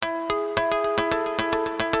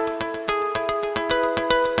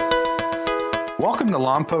Welcome to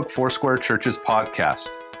Lompoc Foursquare Church's podcast.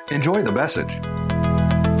 Enjoy the message.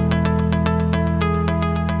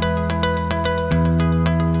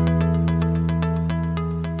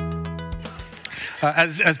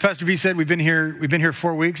 As Pastor B said, we've been here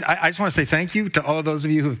 4 weeks. I just want to say thank you to all of those of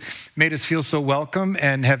you who've made us feel so welcome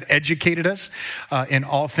and have educated us in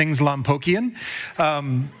all things Lompocian.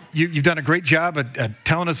 You've done a great job at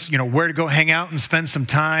telling us, where to go hang out and spend some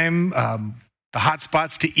time. The hot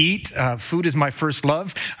spots to eat. Food is my first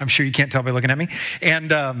love. I'm sure you can't tell by looking at me.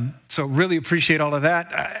 And so really appreciate all of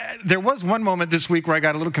that. There was one moment this week where I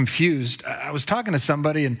got a little confused. I was talking to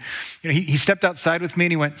somebody and he stepped outside with me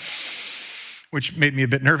and he went, which made me a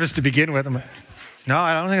bit nervous to begin with. I'm like, no,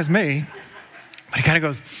 I don't think it's me. But he kind of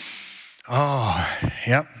goes, oh,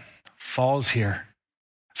 yep, fall's here.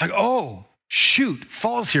 It's like, oh, shoot,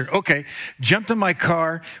 fall's here. Okay, jumped in my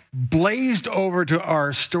car, blazed over to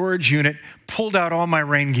our storage unit, pulled out all my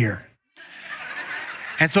rain gear.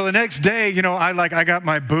 And so the next day, I got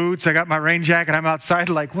my boots, I got my rain jacket, I'm outside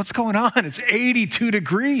like, what's going on? It's 82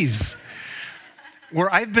 degrees.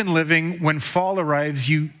 Where I've been living, when fall arrives,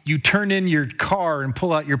 you turn in your car and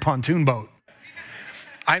pull out your pontoon boat.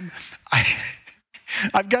 I've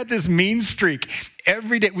got this mean streak.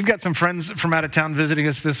 Every day, we've got some friends from out of town visiting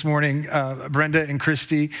us this morning, Brenda and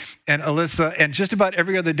Christy and Alyssa, and just about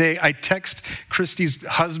every other day, I text Christy's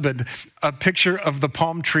husband a picture of the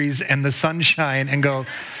palm trees and the sunshine and go,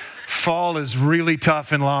 fall is really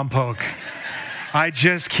tough in Lompoc. I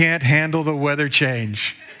just can't handle the weather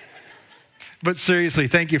change. But seriously,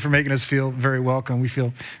 thank you for making us feel very welcome. We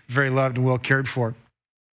feel very loved and well cared for.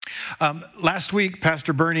 Last week,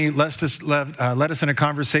 Pastor Bernie led us in a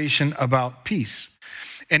conversation about peace.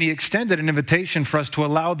 And he extended an invitation for us to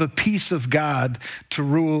allow the peace of God to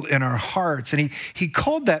rule in our hearts. And he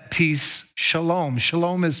called that peace shalom.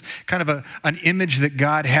 Shalom is kind of an image that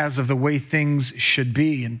God has of the way things should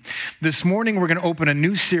be. And this morning, we're going to open a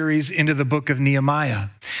new series into the book of Nehemiah.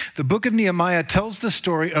 The book of Nehemiah tells the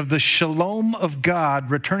story of the shalom of God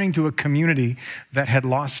returning to a community that had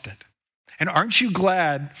lost it. And aren't you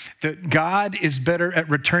glad that God is better at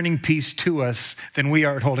returning peace to us than we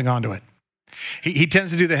are at holding on to it? He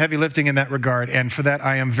tends to do the heavy lifting in that regard, and for that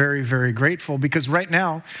I am very, very grateful, because right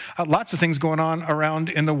now, lots of things going on around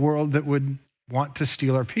in the world that would want to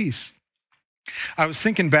steal our peace. I was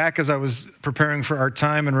thinking back as I was preparing for our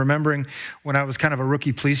time and remembering when I was kind of a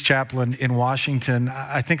rookie police chaplain in Washington.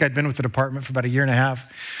 I think I'd been with the department for about a year and a half.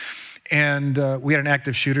 And we had an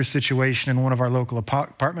active shooter situation in one of our local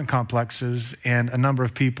apartment complexes, and a number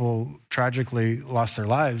of people tragically lost their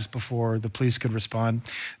lives before the police could respond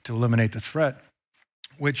to eliminate the threat,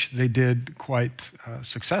 which they did quite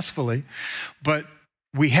successfully. But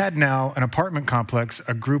we had now an apartment complex,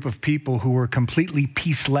 a group of people who were completely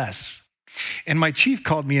peaceless. And my chief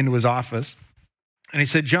called me into his office, and he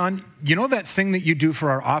said, John, you know that thing that you do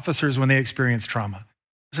for our officers when they experience trauma?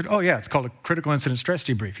 I said, oh, yeah, it's called a critical incident stress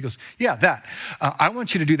debrief. He goes, yeah, that. I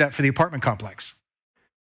want you to do that for the apartment complex.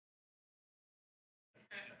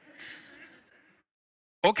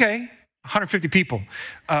 Okay, 150 people.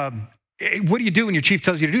 What do you do when your chief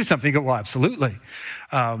tells you to do something? You go, well, absolutely.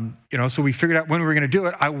 So we figured out when we were going to do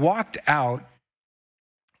it. I walked out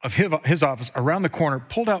of his office around the corner,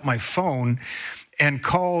 pulled out my phone, and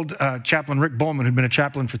called Chaplain Rick Bowman, who'd been a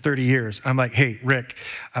chaplain for 30 years. I'm like, hey, Rick,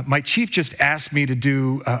 my chief just asked me to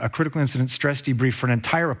do a critical incident stress debrief for an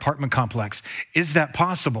entire apartment complex. Is that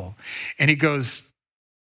possible? And he goes,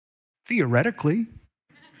 theoretically.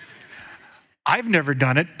 I've never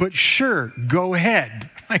done it, but sure, go ahead.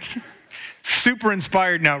 Like, super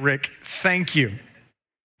inspired now, Rick. Thank you.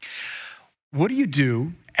 What do you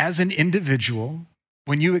do as an individual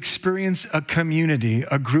when you experience a community,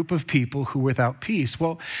 a group of people who are without peace?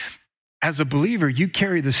 Well, as a believer, you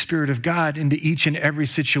carry the Spirit of God into each and every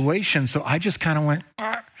situation. So I just kind of went,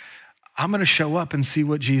 I'm going to show up and see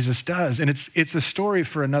what Jesus does. And it's a story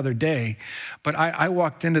for another day. But I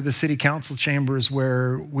walked into the city council chambers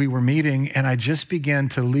where we were meeting, and I just began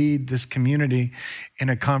to lead this community in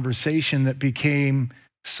a conversation that became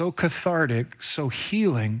so cathartic, so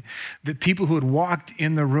healing, that people who had walked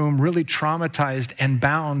in the room really traumatized and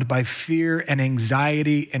bound by fear and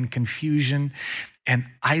anxiety and confusion and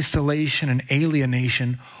isolation and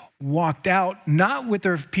alienation walked out, not with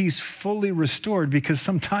their peace fully restored, because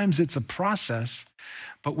sometimes it's a process,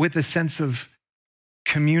 but with a sense of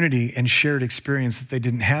community and shared experience that they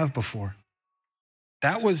didn't have before.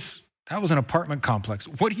 That was an apartment complex.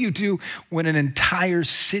 What do you do when an entire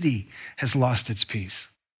city has lost its peace?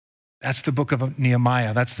 That's the book of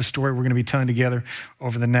Nehemiah. That's the story we're going to be telling together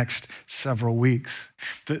over the next several weeks.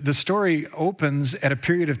 The story opens at a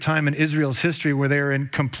period of time in Israel's history where they are in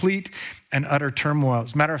complete and utter turmoil.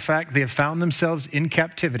 As a matter of fact, they have found themselves in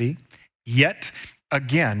captivity yet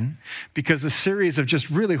again because a series of just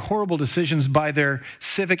really horrible decisions by their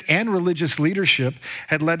civic and religious leadership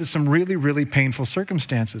had led to some really, really painful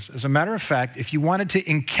circumstances. As a matter of fact, if you wanted to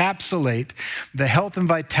encapsulate the health and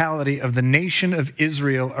vitality of the nation of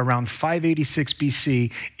Israel around 586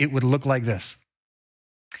 BC, it would look like this.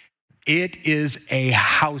 It is a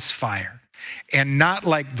house fire. And not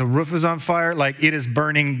like the roof is on fire, like it is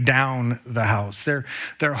burning down the house. Their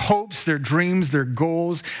hopes, their dreams, their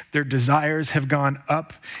goals, their desires have gone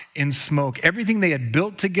up in smoke. Everything they had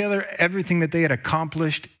built together, everything that they had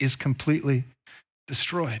accomplished is completely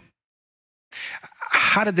destroyed.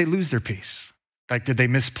 How did they lose their peace? Like, did they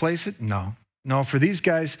misplace it? No, for these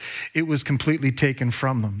guys, it was completely taken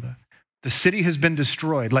from them. The city has been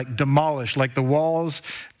destroyed, like demolished, like the walls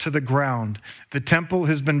to the ground. The temple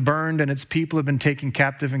has been burned and its people have been taken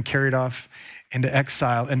captive and carried off into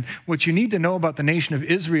exile. And what you need to know about the nation of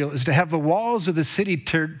Israel is to have the walls of the city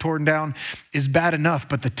torn down is bad enough,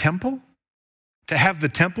 but the temple? To have the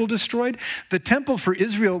temple destroyed? The temple for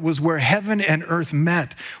Israel was where heaven and earth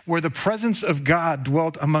met, where the presence of God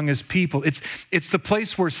dwelt among his people. It's the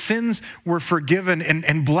place where sins were forgiven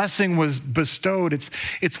and blessing was bestowed.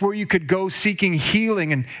 It's where you could go seeking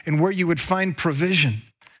healing and where you would find provision.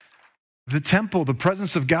 The temple, the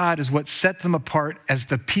presence of God, is what set them apart as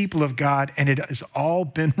the people of God, and it has all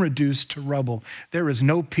been reduced to rubble. There is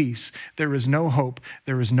no peace. There is no hope.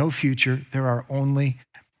 There is no future. There are only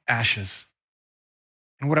ashes.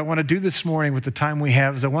 And what I want to do this morning with the time we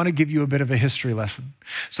have is I want to give you a bit of a history lesson.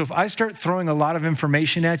 So if I start throwing a lot of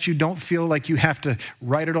information at you, don't feel like you have to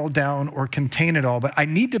write it all down or contain it all. But I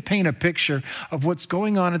need to paint a picture of what's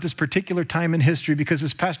going on at this particular time in history, because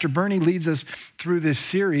as Pastor Bernie leads us through this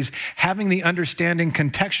series, having the understanding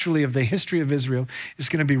contextually of the history of Israel is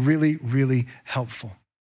going to be really, really helpful.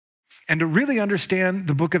 And to really understand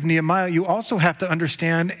the book of Nehemiah, you also have to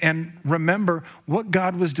understand and remember what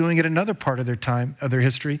God was doing at another part of their time, of their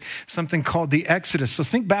history, something called the Exodus. So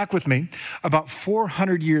think back with me about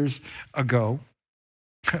 400 years ago,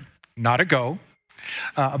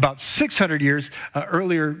 about 600 years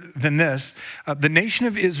earlier than this, the nation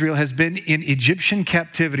of Israel has been in Egyptian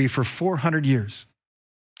captivity for 400 years.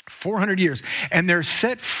 400 years. And they're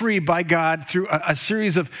set free by God through a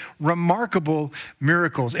series of remarkable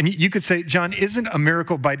miracles. And you could say, John, isn't a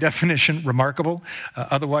miracle by definition remarkable?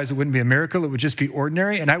 Otherwise, it wouldn't be a miracle. It would just be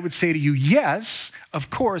ordinary. And I would say to you, yes, of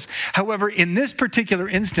course. However, in this particular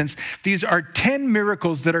instance, these are 10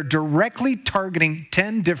 miracles that are directly targeting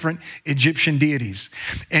 10 different Egyptian deities.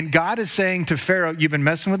 And God is saying to Pharaoh, you've been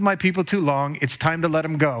messing with my people too long. It's time to let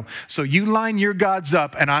them go. So you line your gods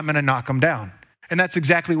up and I'm going to knock them down. And that's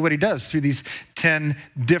exactly what he does through these 10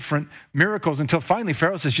 different miracles until finally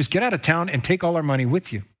Pharaoh says, just get out of town and take all our money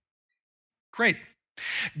with you. Great.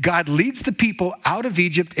 God leads the people out of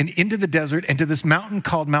Egypt and into the desert and to this mountain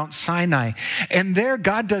called Mount Sinai. And there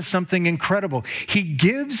God does something incredible. He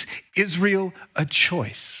gives Israel a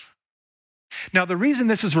choice. Now, the reason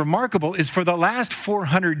this is remarkable is for the last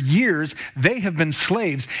 400 years, they have been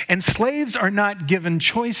slaves, and slaves are not given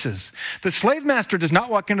choices. The slave master does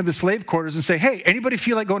not walk into the slave quarters and say, hey, anybody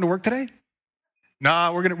feel like going to work today?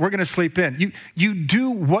 Nah, we're gonna sleep in. You do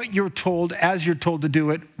what you're told as you're told to do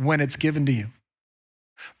it when it's given to you.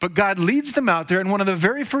 But God leads them out there, and one of the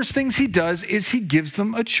very first things he does is he gives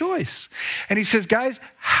them a choice. And he says, guys,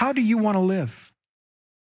 how do you want to live?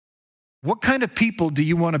 What kind of people do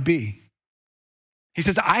you want to be? He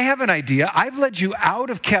says, I have an idea. I've led you out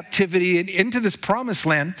of captivity and into this promised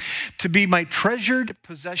land to be my treasured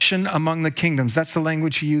possession among the kingdoms. That's the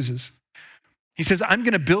language he uses. He says, I'm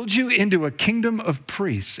going to build you into a kingdom of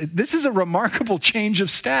priests. This is a remarkable change of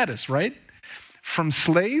status, right? From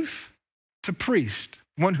slave to priest,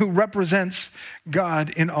 one who represents God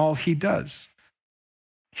in all he does.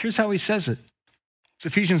 Here's how he says it. It's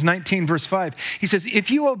Ephesians 19, verse 5. He says, if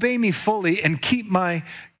you obey me fully and keep my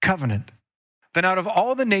covenant, then out of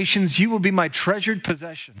all the nations, you will be my treasured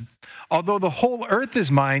possession. Although the whole earth is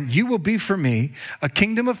mine, you will be for me a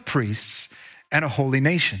kingdom of priests and a holy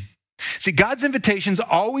nation. See, God's invitations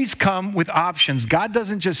always come with options. God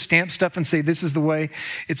doesn't just stamp stuff and say, this is the way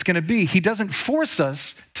it's going to be. He doesn't force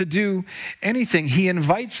us to do anything. He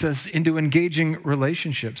invites us into engaging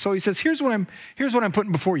relationships. So he says, here's what I'm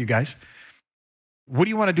putting before you guys. What do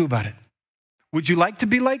you want to do about it? Would you like to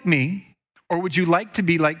be like me? Or would you like to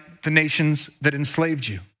be like the nations that enslaved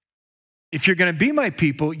you? If you're going to be my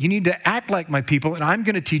people, you need to act like my people, and I'm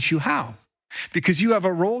going to teach you how. because you have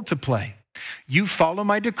a role to play. You follow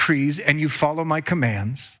my decrees and you follow my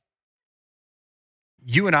commands.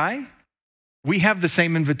 You and I, we have the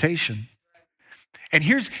same invitation. And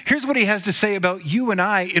here's what he has to say about you and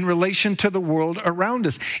I in relation to the world around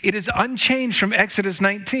us. It is unchanged from Exodus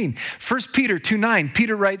 19. 1 Peter 2:9,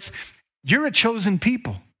 Peter writes, you're a chosen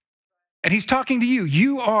people. And he's talking to you.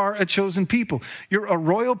 You are a chosen people. You're a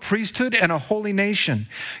royal priesthood and a holy nation.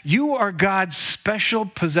 You are God's special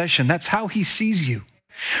possession. That's how he sees you.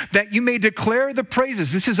 That you may declare the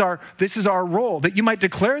praises. This is our role. That you might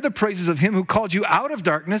declare the praises of him who called you out of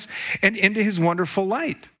darkness and into his wonderful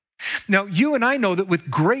light. Now, you and I know that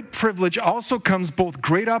with great privilege also comes both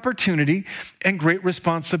great opportunity and great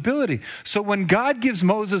responsibility. So when God gives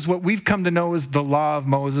Moses what we've come to know as the law of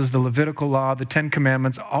Moses, the Levitical law, the 10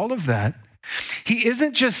 Commandments, all of that, he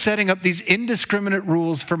isn't just setting up these indiscriminate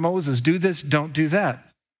rules for Moses. Do this, don't do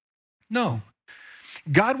that. No.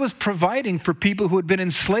 God was providing for people who had been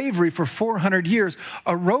in slavery for 400 years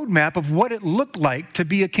a roadmap of what it looked like to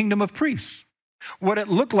be a kingdom of priests, what it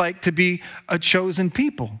looked like to be a chosen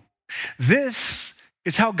people. This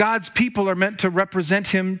is how God's people are meant to represent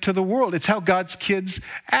him to the world. It's how God's kids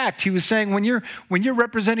act. He was saying, when you're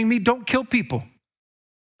representing me, don't kill people.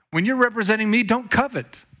 When you're representing me, don't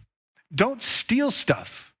covet. Don't steal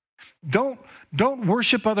stuff. Don't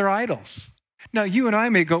worship other idols. Now, you and I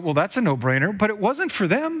may go, well, that's a no-brainer, but it wasn't for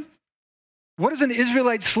them. What does an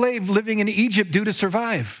Israelite slave living in Egypt do to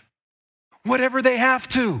survive? Whatever they have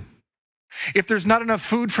to. If there's not enough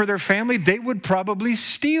food for their family, they would probably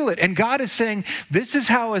steal it. And God is saying, this is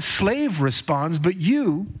how a slave responds, but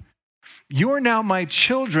you're now my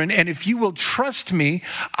children, and if you will trust me,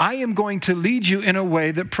 I am going to lead you in a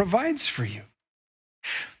way that provides for you.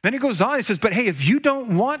 Then he goes on, he says, but hey, if you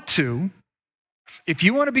don't want to, if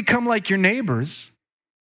you want to become like your neighbors,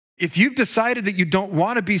 if you've decided that you don't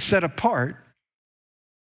want to be set apart,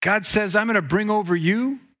 God says, I'm going to bring over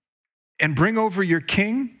you and bring over your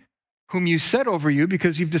king, whom you set over you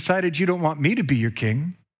because you've decided you don't want me to be your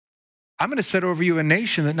king. I'm going to set over you a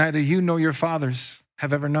nation that neither you nor your fathers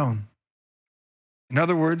have ever known. In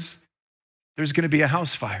other words, there's going to be a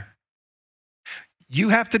house fire. You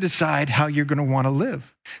have to decide how you're going to want to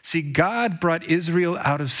live. See, God brought Israel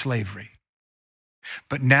out of slavery,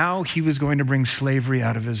 but now he was going to bring slavery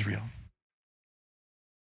out of Israel.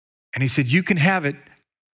 And he said, you can have it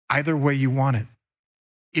either way you want it.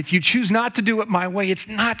 If you choose not to do it my way, it's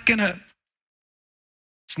not going to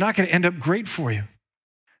end up great for you.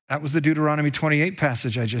 That was the Deuteronomy 28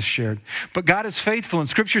 passage I just shared. But God is faithful, and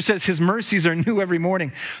Scripture says his mercies are new every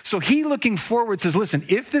morning. So he, looking forward, says, listen,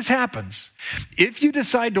 if this happens, if you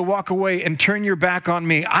decide to walk away and turn your back on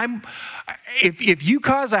me, if you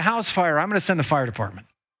cause a house fire, I'm going to send the fire department.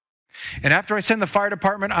 And after I send the fire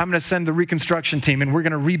department, I'm going to send the reconstruction team, and we're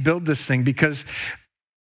going to rebuild this thing because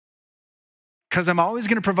I'm always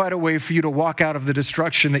going to provide a way for you to walk out of the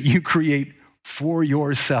destruction that you create for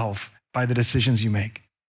yourself by the decisions you make.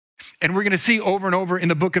 And we're going to see over and over in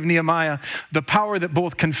the book of Nehemiah the power that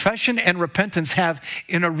both confession and repentance have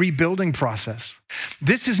in a rebuilding process.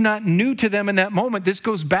 This is not new to them in that moment. This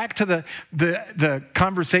goes back to the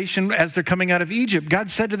conversation as they're coming out of Egypt.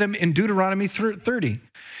 God said to them in Deuteronomy 30,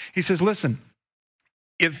 he says, listen,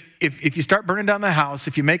 if you start burning down the house,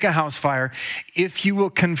 if you make a house fire, if you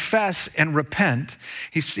will confess and repent,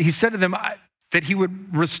 he said to them that he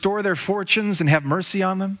would restore their fortunes and have mercy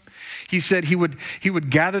on them. He said he would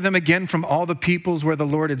gather them again from all the peoples where the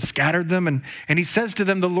Lord had scattered them. And he says to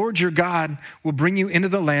them, the Lord your God will bring you into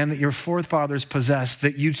the land that your forefathers possessed,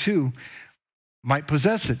 that you too might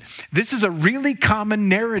possess it. This is a really common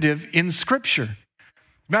narrative in Scripture.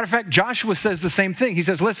 Matter of fact, Joshua says the same thing. He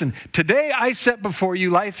says, listen, today I set before you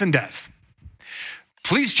life and death.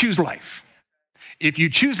 Please choose life. If you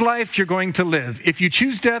choose life, you're going to live. If you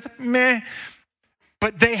choose death, meh.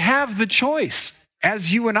 But they have the choice,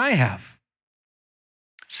 as you and I have.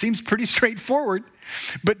 Seems pretty straightforward.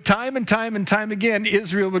 But time and time and time again,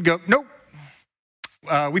 Israel would go, nope,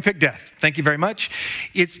 we pick death. Thank you very much.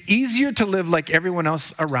 It's easier to live like everyone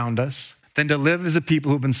else around us than to live as a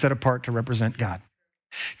people who've been set apart to represent God.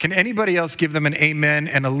 Can anybody else give them an amen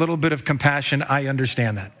and a little bit of compassion? I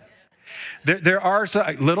understand that. There are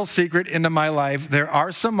a little secret into my life. There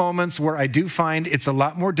are some moments where I do find it's a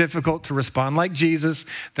lot more difficult to respond like Jesus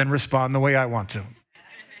than respond the way I want to.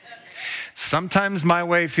 Sometimes my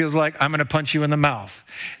way feels like I'm going to punch you in the mouth.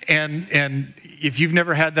 And if you've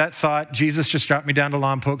never had that thought, Jesus just dropped me down to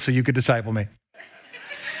Lompoc so you could disciple me.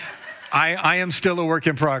 I am still a work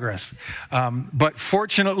in progress. But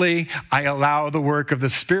fortunately, I allow the work of the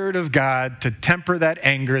Spirit of God to temper that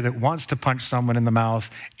anger that wants to punch someone in the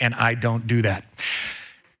mouth, and I don't do that.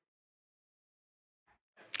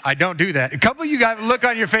 I don't do that. A couple of you got a look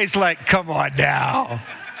on your face like, come on now.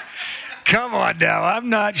 Come on now, I'm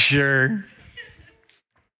not sure.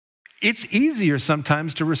 It's easier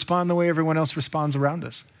sometimes to respond the way everyone else responds around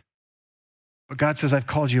us. But God says, I've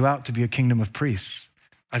called you out to be a kingdom of priests.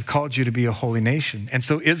 I've called you to be a holy nation. And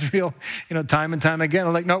so Israel, time and time again,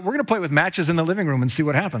 are like, no, we're going to play with matches in the living room and see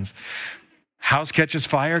what happens. House catches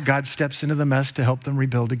fire, God steps into the mess to help them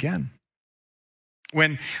rebuild again.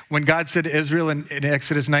 When God said to Israel in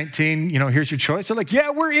Exodus 19, here's your choice, they're like,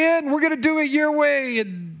 yeah, we're in. We're going to do it your way.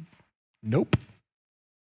 And nope.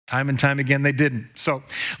 Time and time again, they didn't. So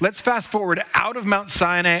let's fast forward out of Mount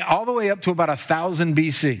Sinai all the way up to about 1000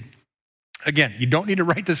 BC. Again, you don't need to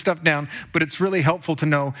write this stuff down, but it's really helpful to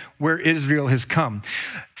know where Israel has come.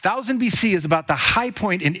 1000 BC is about the high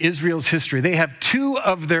point in Israel's history. They have two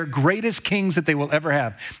of their greatest kings that they will ever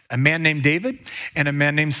have, a man named David and a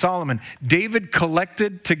man named Solomon. David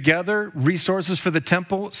collected together resources for the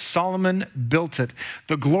temple. Solomon built it.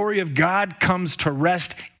 The glory of God comes to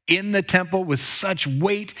rest in the temple with such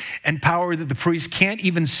weight and power that the priests can't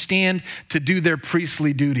even stand to do their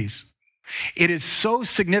priestly duties. It is so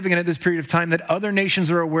significant at this period of time that other nations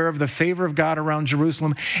are aware of the favor of God around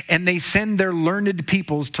Jerusalem, and they send their learned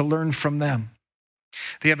peoples to learn from them.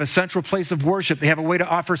 They have a central place of worship. They have a way to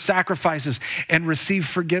offer sacrifices and receive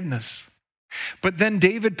forgiveness. But then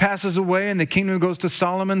David passes away and the kingdom goes to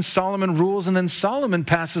Solomon. Solomon rules, and then Solomon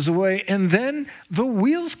passes away, and then the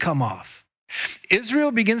wheels come off.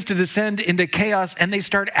 Israel begins to descend into chaos, and they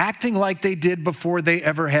start acting like they did before they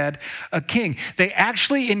ever had a king. They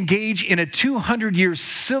actually engage in a 200-year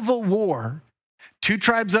civil war, 2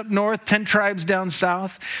 tribes up north, 10 tribes down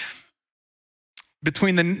south,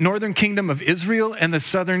 between the northern kingdom of Israel and the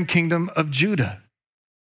southern kingdom of Judah.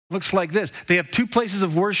 Looks like this. They have 2 places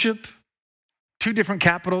of worship, 2 different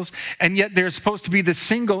capitals, and yet they're supposed to be the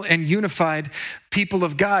single and unified people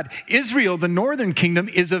of God. Israel, the northern kingdom,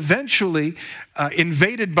 is eventually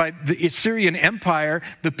invaded by the Assyrian Empire.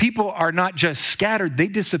 The people are not just scattered, they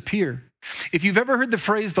disappear. If you've ever heard the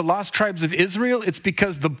phrase, the lost tribes of Israel, it's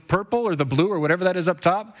because the purple or the blue or whatever that is up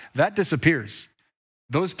top, that disappears.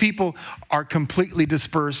 Those people are completely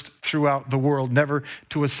dispersed throughout the world, never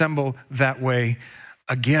to assemble that way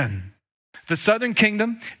again. The southern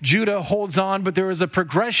kingdom, Judah, holds on, but there is a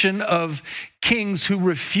progression of kings who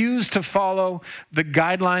refuse to follow the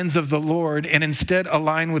guidelines of the Lord and instead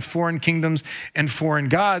align with foreign kingdoms and foreign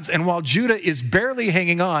gods. And while Judah is barely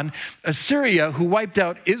hanging on, Assyria, who wiped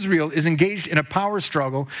out Israel, is engaged in a power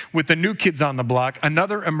struggle with the new kids on the block,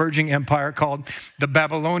 another emerging empire called the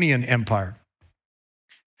Babylonian Empire.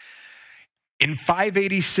 In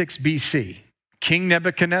 586 BC, King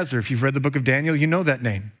Nebuchadnezzar, if you've read the book of Daniel, you know that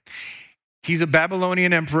name. He's a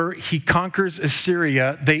Babylonian emperor. He conquers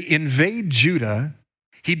Assyria. They invade Judah.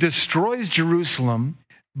 He destroys Jerusalem,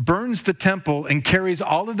 burns the temple, and carries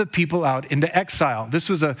all of the people out into exile. This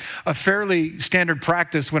was a fairly standard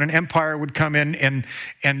practice when an empire would come in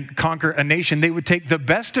and conquer a nation. They would take the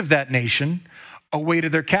best of that nation away to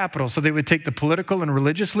their capital. So they would take the political and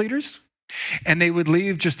religious leaders, and they would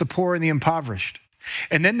leave just the poor and the impoverished.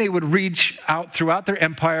 And then they would reach out throughout their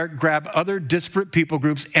empire, grab other disparate people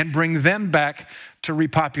groups, and bring them back to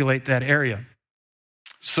repopulate that area.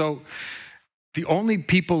 So the only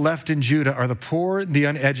people left in Judah are the poor, the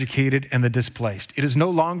uneducated, and the displaced. It is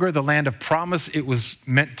no longer the land of promise it was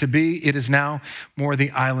meant to be. It is now more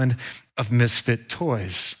the island of misfit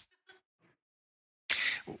toys.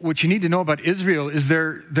 What you need to know about Israel is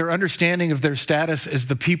their understanding of their status as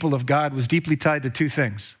the people of God was deeply tied to 2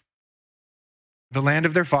 things. The land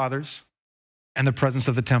of their fathers and the presence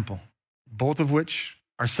of the temple, both of which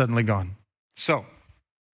are suddenly gone. So,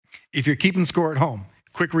 if you're keeping score at home,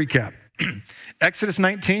 quick recap. Exodus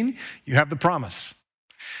 19, you have the promise.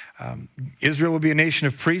 Israel will be a nation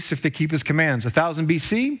of priests if they keep his commands. 1000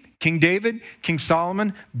 BC, King David, King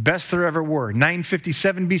Solomon, best there ever were.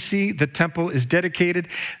 957 BC, the temple is dedicated.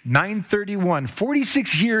 931,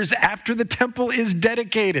 46 years after the temple is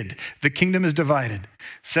dedicated, the kingdom is divided.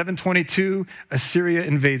 722, Assyria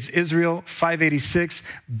invades Israel. 586,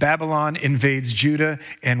 Babylon invades Judah,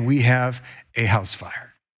 and we have a house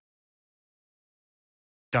fire.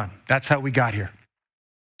 Done. That's how we got here.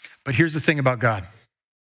 But here's the thing about God.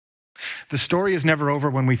 The story is never over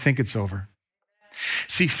when we think it's over.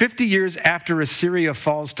 See, 50 years after Assyria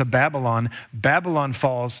falls to Babylon, Babylon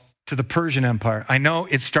falls to the Persian Empire. I know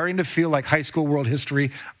it's starting to feel like high school world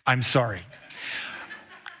history. I'm sorry.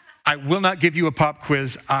 I will not give you a pop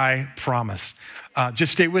quiz, I promise.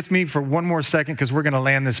 Just stay with me for one more second because we're going to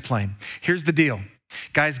land this plane. Here's the deal.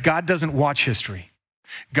 Guys, God doesn't watch history.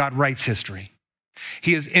 God writes history.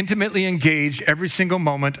 He is intimately engaged every single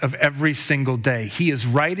moment of every single day. He is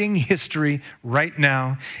writing history right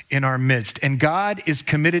now in our midst. And God is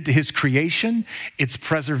committed to his creation, its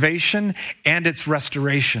preservation, and its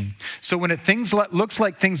restoration. So when things looks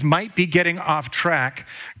like things might be getting off track,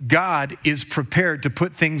 God is prepared to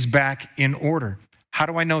put things back in order. How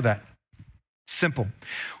do I know that? Simple.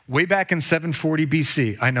 Way back in 740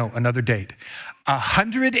 BC, I know, another date,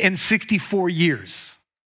 164 years,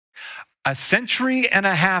 a century and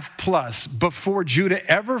a half plus before Judah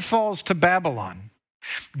ever falls to Babylon,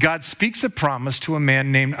 God speaks a promise to a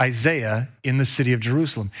man named Isaiah in the city of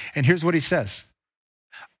Jerusalem. And here's what he says.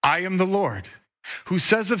 I am the Lord, who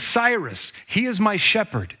says of Cyrus, he is my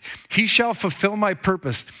shepherd. He shall fulfill my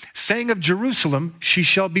purpose, saying of Jerusalem, she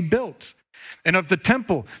shall be built. And of the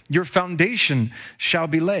temple, your foundation shall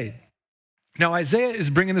be laid. Now, Isaiah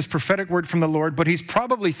is bringing this prophetic word from the Lord, but he's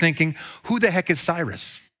probably thinking, who the heck is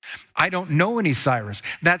Cyrus? I don't know any Cyrus.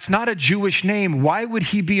 That's not a Jewish name. Why would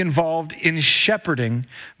he be involved in shepherding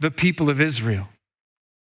the people of Israel?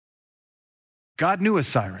 God knew a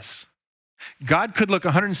Cyrus. God could look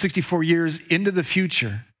 164 years into the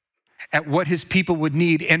future at what his people would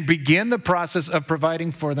need and begin the process of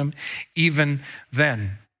providing for them even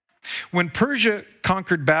then. When Persia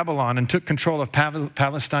conquered Babylon and took control of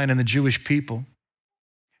Palestine and the Jewish people,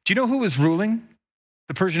 do you know who was ruling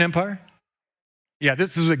the Persian Empire? Yeah,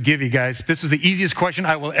 this is a gimme, guys. This was the easiest question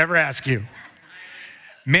I will ever ask you.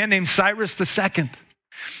 A man named Cyrus II.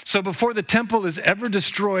 So before the temple is ever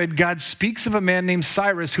destroyed, God speaks of a man named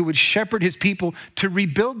Cyrus who would shepherd his people to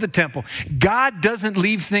rebuild the temple. God doesn't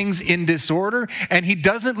leave things in disorder, and he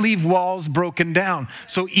doesn't leave walls broken down.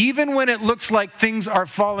 So even when it looks like things are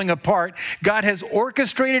falling apart, God has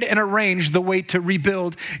orchestrated and arranged the way to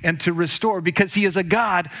rebuild and to restore, because he is a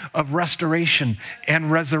God of restoration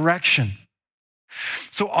and resurrection.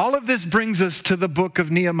 So all of this brings us to the book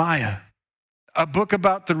of Nehemiah, a book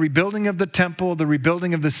about the rebuilding of the temple, the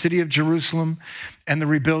rebuilding of the city of Jerusalem, and the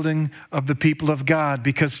rebuilding of the people of God.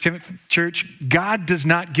 Because, church, God does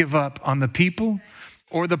not give up on the people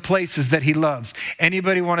or the places that he loves.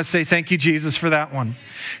 Anybody want to say thank you, Jesus, for that one?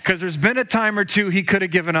 Because there's been a time or two he could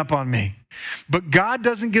have given up on me. But God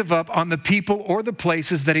doesn't give up on the people or the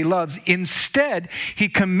places that he loves. Instead, he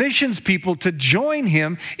commissions people to join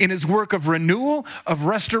him in his work of renewal, of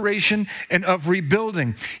restoration, and of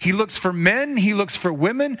rebuilding. He looks for men, he looks for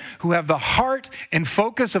women who have the heart and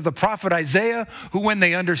focus of the prophet Isaiah, who when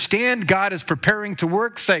they understand God is preparing to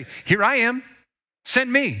work, say, here I am,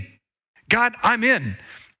 send me. God, I'm in.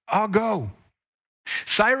 I'll go.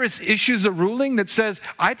 Cyrus issues a ruling that says,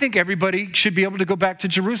 I think everybody should be able to go back to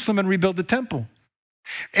Jerusalem and rebuild the temple.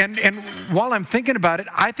 And while I'm thinking about it,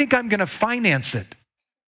 I think I'm going to finance it.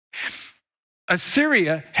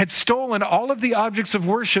 Assyria had stolen all of the objects of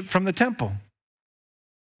worship from the temple.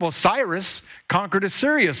 Well, Cyrus conquered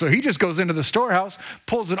Assyria, so he just goes into the storehouse,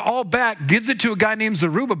 pulls it all back, gives it to a guy named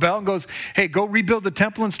Zerubbabel, and goes, hey, go rebuild the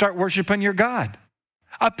temple and start worshiping your God.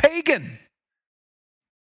 A pagan.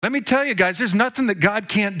 Let me tell you guys, there's nothing that God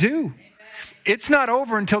can't do. It's not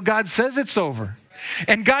over until God says it's over.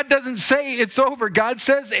 And God doesn't say it's over. God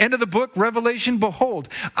says, end of the book, Revelation, behold,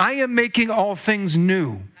 I am making all things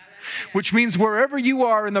new. Which means wherever you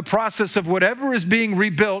are in the process of whatever is being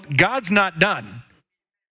rebuilt, God's not done.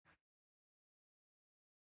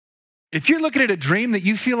 If you're looking at a dream that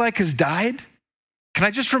you feel like has died, can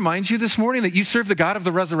I just remind you this morning that you serve the God of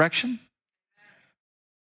the resurrection?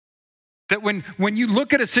 That when you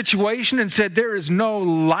look at a situation and said there is no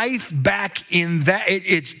life back in that,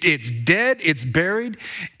 it's dead, it's buried,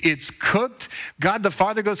 it's cooked. God the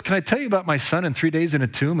Father goes, can I tell you about my son in 3 days in a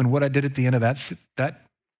tomb and what I did at the end of that?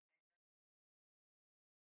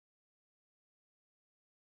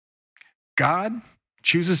 God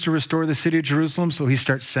chooses to restore the city of Jerusalem, so he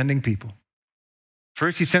starts sending people.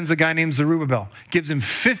 First, he sends a guy named Zerubbabel, gives him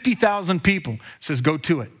 50,000 people, says, go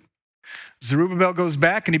to it. Zerubbabel goes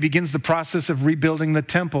back and he begins the process of rebuilding the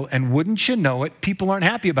temple. And wouldn't you know it, people aren't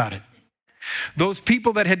happy about it. Those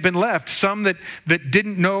people that had been left, some that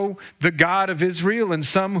didn't know the God of Israel and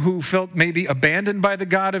some who felt maybe abandoned by the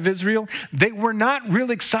God of Israel, they were not real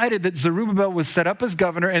excited that Zerubbabel was set up as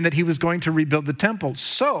governor and that he was going to rebuild the temple.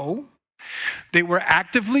 So they were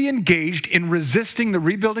actively engaged in resisting the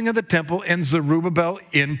rebuilding of the temple, and Zerubbabel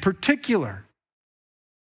in particular.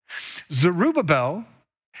 Zerubbabel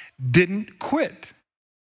didn't quit.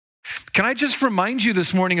 Can I just remind you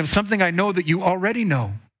this morning of something I know that you already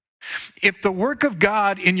know? If the work of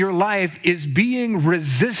God in your life is being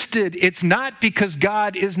resisted, it's not because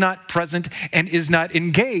God is not present and is not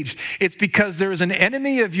engaged. It's because there is an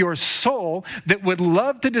enemy of your soul that would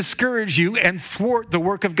love to discourage you and thwart the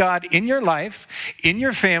work of God in your life, in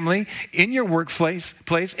your family, in your workplace,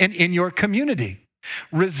 and in your community.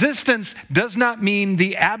 Resistance does not mean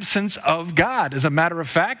the absence of God. As a matter of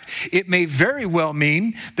fact, it may very well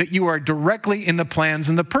mean that you are directly in the plans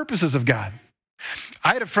and the purposes of God.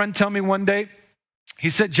 I had a friend tell me one day, he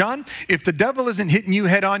said, John, if the devil isn't hitting you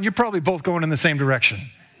head on, you're probably both going in the same direction.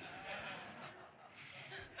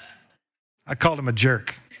 I called him a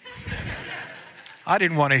jerk. I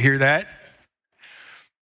didn't want to hear that.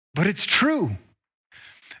 But it's true.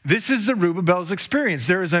 This is Zerubbabel's experience.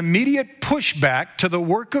 There is immediate pushback to the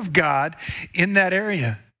work of God in that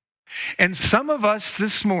area. And some of us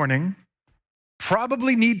this morning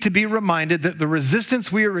probably need to be reminded that the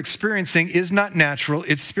resistance we are experiencing is not natural,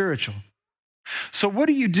 it's spiritual. So what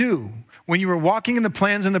do you do when you are walking in the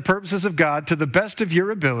plans and the purposes of God to the best of your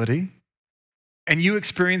ability and you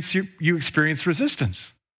experience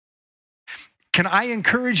resistance? Can I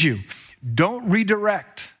encourage you? Don't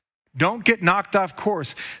redirect. Don't get knocked off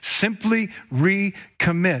course. Simply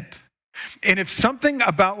recommit. And if something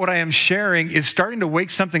about what I am sharing is starting to wake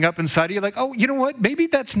something up inside of you, like, oh, you know what? Maybe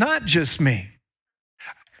that's not just me.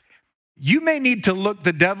 You may need to look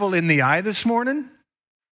the devil in the eye this morning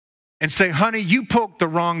and say, honey, you poked the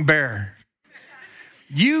wrong bear.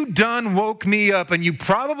 You done woke me up, and you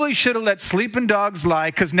probably should have let sleeping dogs lie,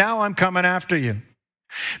 because now I'm coming after you.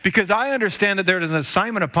 Because I understand that there is an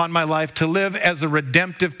assignment upon my life to live as a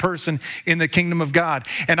redemptive person in the kingdom of God.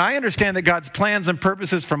 And I understand that God's plans and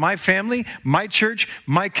purposes for my family, my church,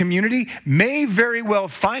 my community may very well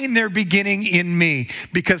find their beginning in me.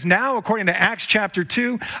 Because now, according to Acts chapter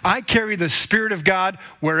 2, I carry the Spirit of God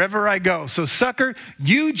wherever I go. So sucker,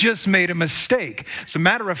 you just made a mistake. As a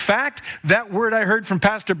matter of fact, that word I heard from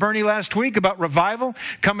Pastor Bernie last week about revival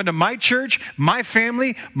coming to my church, my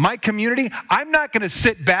family, my community, I'm not going to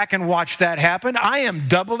sit back and watch that happen. I am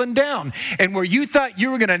doubling down. And where you thought you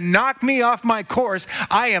were going to knock me off my course,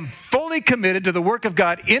 I am fully committed to the work of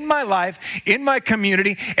God in my life, in my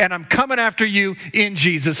community, and I'm coming after you in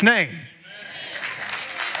Jesus' name.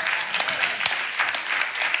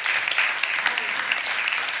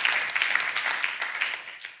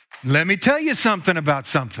 Let me tell you something about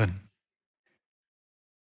something.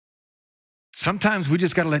 Sometimes we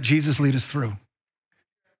just got to let Jesus lead us through.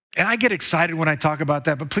 And I get excited when I talk about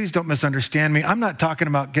that, but please don't misunderstand me. I'm not talking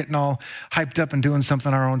about getting all hyped up and doing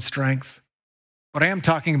something our own strength. But I am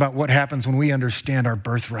talking about what happens when we understand our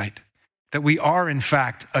birthright, that we are, in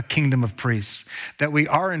fact, a kingdom of priests, that we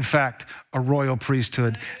are, in fact, a royal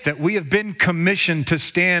priesthood, that we have been commissioned to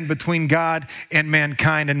stand between God and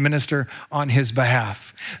mankind and minister on his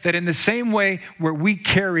behalf. That in the same way where we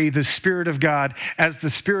carry the Spirit of God, as the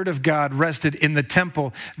Spirit of God rested in the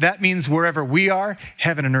temple, that means wherever we are,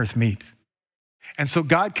 heaven and earth meet. And so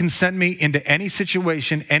God can send me into any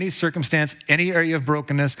situation, any circumstance, any area of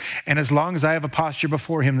brokenness, and as long as I have a posture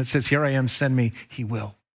before him that says, here I am, send me, he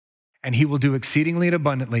will. And he will do exceedingly and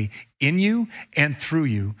abundantly in you and through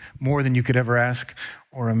you more than you could ever ask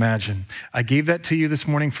or imagine. I gave that to you this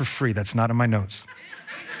morning for free. That's not in my notes.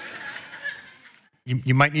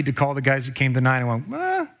 You might need to call the guys that came to 9 and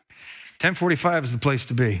went, 10:45 is the place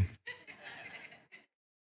to be.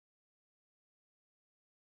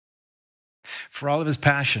 For all of his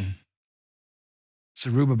passion,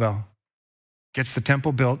 Zerubbabel gets the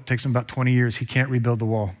temple built, takes him about 20 years. He can't rebuild the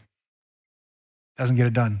wall. Doesn't get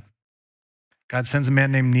it done. God sends a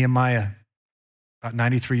man named Nehemiah about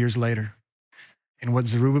 93 years later. And what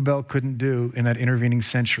Zerubbabel couldn't do in that intervening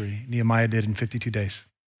century, Nehemiah did in 52 days.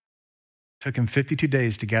 It took him 52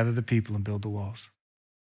 days to gather the people and build the walls.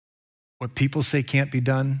 What people say can't be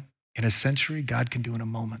done in a century, God can do in a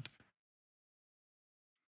moment.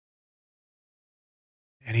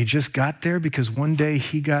 And he just got there because one day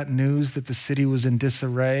he got news that the city was in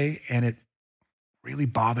disarray, and it really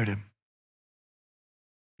bothered him.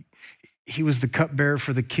 He was the cupbearer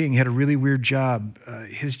for the king. He had a really weird job.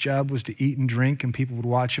 His job was to eat and drink, and people would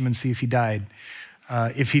watch him and see if he died.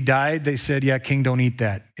 If he died, they said, yeah, king, don't eat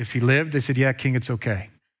that. If he lived, they said, yeah, king, it's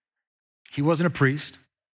okay. He wasn't a priest,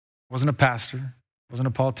 wasn't a pastor, wasn't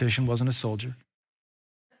a politician, wasn't a soldier.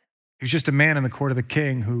 He was just a man in the court of the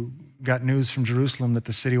king who got news from Jerusalem that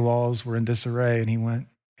the city walls were in disarray, and he went,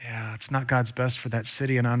 yeah, it's not God's best for that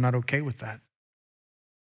city, and I'm not okay with that.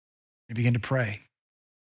 He began to pray.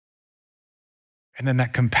 And then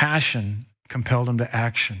that compassion compelled him to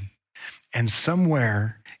action. And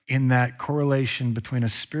somewhere in that correlation between a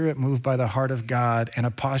spirit moved by the heart of God and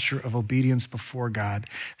a posture of obedience before God,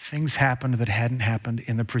 things happened that hadn't happened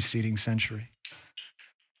in the preceding century.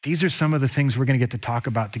 These are some of the things we're going to get to talk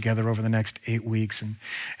about together over the next 8 weeks. And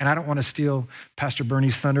I don't want to steal Pastor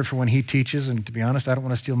Bernie's thunder for when he teaches. And to be honest, I don't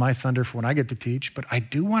want to steal my thunder for when I get to teach. But I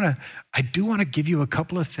do want to give you a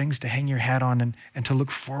couple of things to hang your hat on and to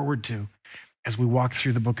look forward to as we walk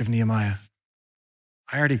through the book of Nehemiah.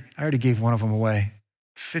 I already gave one of them away.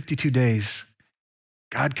 52 days.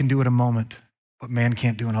 God can do it in a moment, what man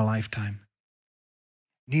can't do in a lifetime.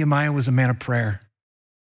 Nehemiah was a man of prayer.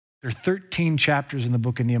 There are 13 chapters in the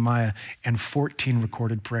book of Nehemiah and 14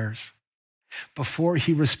 recorded prayers. Before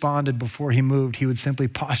he responded, before he moved, he would simply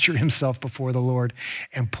posture himself before the Lord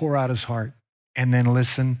and pour out his heart and then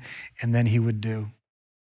listen, and then he would do.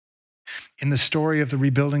 In the story of the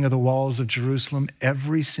rebuilding of the walls of Jerusalem,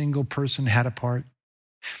 every single person had a part.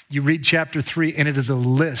 You read chapter 3, and it is a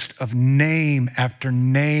list of name after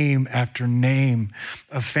name after name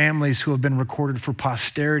of families who have been recorded for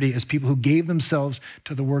posterity as people who gave themselves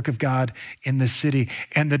to the work of God in the city.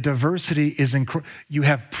 And the diversity is incredible. You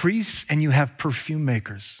have priests and you have perfume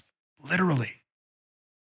makers, literally.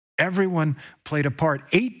 Everyone played a part.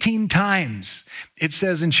 18 times, it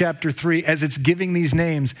says in chapter 3, as it's giving these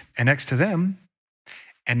names, and next to them,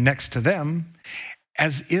 and next to them,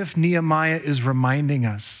 as if Nehemiah is reminding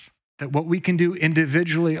us that what we can do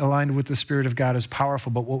individually aligned with the Spirit of God is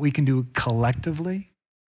powerful, but what we can do collectively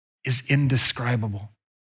is indescribable.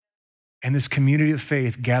 And this community of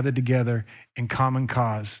faith gathered together in common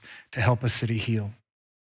cause to help a city heal.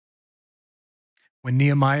 When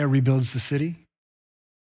Nehemiah rebuilds the city,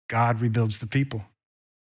 God rebuilds the people.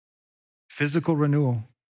 Physical renewal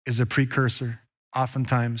is a precursor,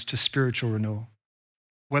 oftentimes, to spiritual renewal.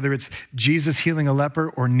 Whether it's Jesus healing a leper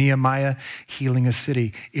or Nehemiah healing a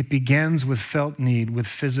city, it begins with felt need, with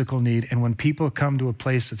physical need. And when people come to a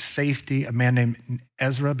place of safety, a man named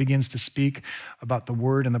Ezra begins to speak about the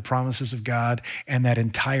word and the promises of God, and that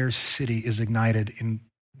entire city is ignited in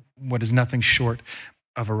what is nothing short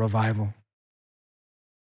of a revival.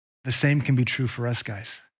 The same can be true for us,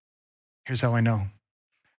 guys. Here's how I know.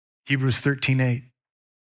 Hebrews 13:8.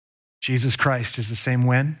 Jesus Christ is the same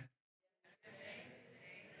when?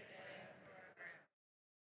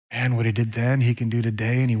 And what he did then, he can do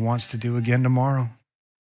today, and he wants to do again tomorrow.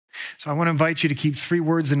 So I want to invite you to keep 3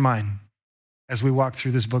 words in mind as we walk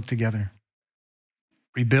through this book together.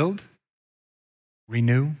 Rebuild,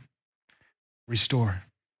 renew, restore.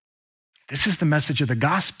 This is the message of the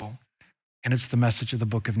gospel, and it's the message of the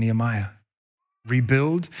book of Nehemiah.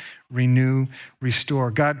 Rebuild, renew,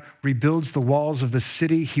 restore. God rebuilds the walls of the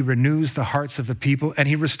city. He renews the hearts of the people, and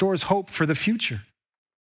he restores hope for the future.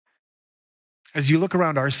 As you look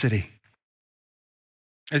around our city,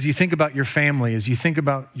 as you think about your family, as you think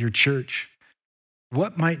about your church,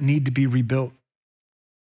 what might need to be rebuilt?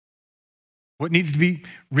 What needs to be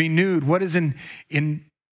renewed? What is in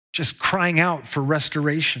just crying out for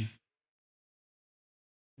restoration?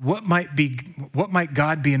 What might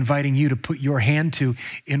God be inviting you to put your hand to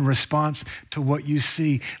in response to what you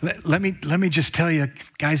see? Let me just tell you,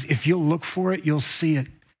 guys, if you'll look for it, you'll see it.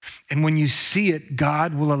 And when you see it,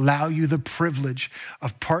 God will allow you the privilege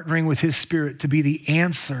of partnering with his Spirit to be the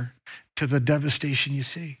answer to the devastation you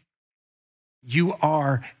see. You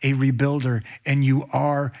are a rebuilder, and you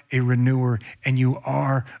are a renewer, and you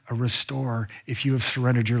are a restorer if you have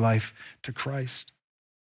surrendered your life to Christ.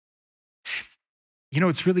 You know,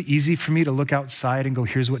 it's really easy for me to look outside and go,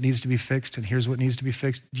 here's what needs to be fixed, and here's what needs to be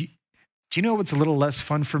fixed. Do you know what's a little less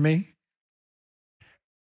fun for me?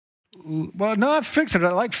 Well, no, I'm fixing it.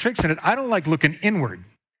 I like fixing it. I don't like looking inward.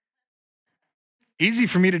 Easy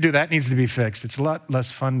for me to do. That needs to be fixed. It's a lot less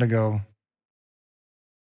fun to go.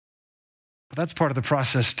 But that's part of the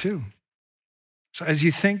process too. So as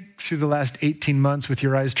you think through the last 18 months with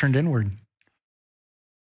your eyes turned inward,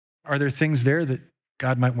 are there things there that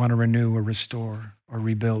God might want to renew or restore or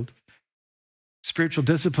rebuild? Spiritual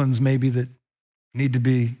disciplines maybe that need to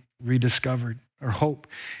be rediscovered, or hope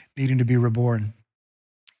needing to be reborn.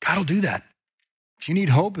 God will do that. If you need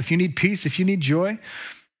hope, if you need peace, if you need joy,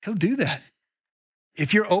 he'll do that.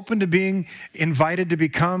 If you're open to being invited to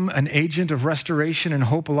become an agent of restoration and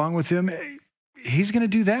hope along with him, he's going to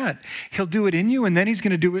do that. He'll do it in you, and then he's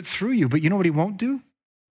going to do it through you. But you know what he won't do?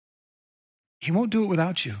 He won't do it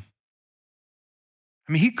without you.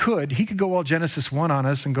 I mean, he could go all Genesis 1 on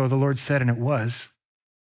us and go, the Lord said, and it was.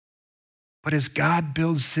 But as God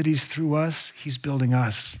builds cities through us, he's building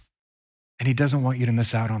us. And he doesn't want you to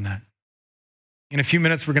miss out on that. In a few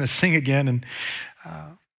minutes, we're going to sing again. And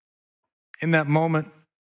in that moment,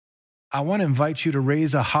 I want to invite you to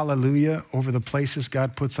raise a hallelujah over the places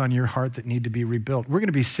God puts on your heart that need to be rebuilt. We're going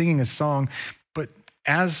to be singing a song, but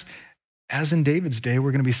as in David's day,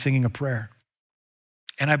 we're going to be singing a prayer.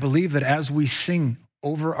 And I believe that as we sing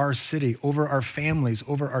over our city, over our families,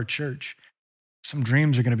 over our church, some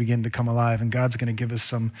dreams are going to begin to come alive and God's going to give us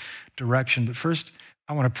some direction. But first,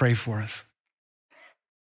 I want to pray for us.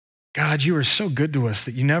 God, you are so good to us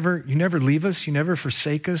that you never leave us, you never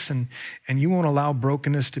forsake us, and you won't allow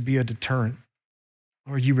brokenness to be a deterrent.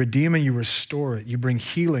 Lord, you redeem and you restore it. You bring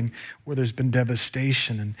healing where there's been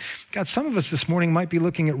devastation. And God, some of us this morning might be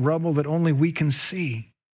looking at rubble that only we can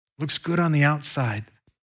see. Looks good on the outside.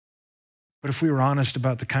 But if we were honest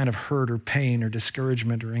about the kind of hurt or pain or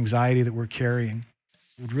discouragement or anxiety that we're carrying,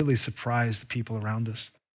 it would really surprise the people around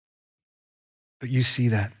us. But you see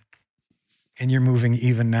that. And you're moving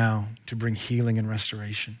even now to bring healing and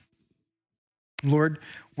restoration. Lord,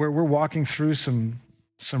 where we're walking through some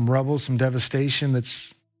rubble, some devastation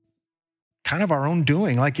that's kind of our own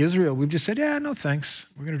doing, like Israel, we've just said, yeah, no thanks.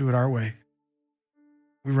 We're going to do it our way.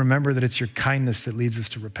 We remember that it's your kindness that leads us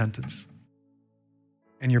to repentance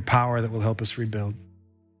and your power that will help us rebuild.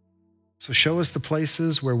 So show us the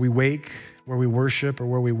places where we wake, where we worship, or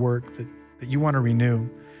where we work that you want to renew,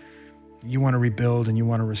 you want to rebuild, and you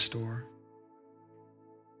want to restore.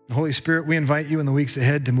 Holy Spirit, we invite you in the weeks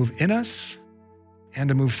ahead to move in us and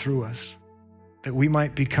to move through us, that we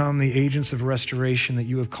might become the agents of restoration that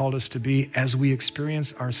you have called us to be as we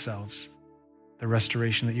experience ourselves the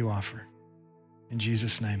restoration that you offer. In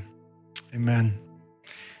Jesus' name, amen.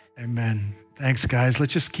 Amen. Thanks, guys.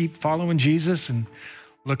 Let's just keep following Jesus and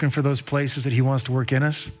looking for those places that he wants to work in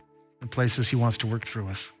us and places he wants to work through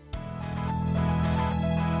us.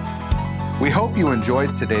 We hope you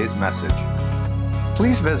enjoyed today's message.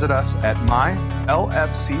 Please visit us at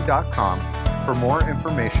mylfc.com for more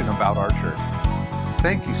information about our church.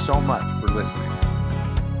 Thank you so much for listening.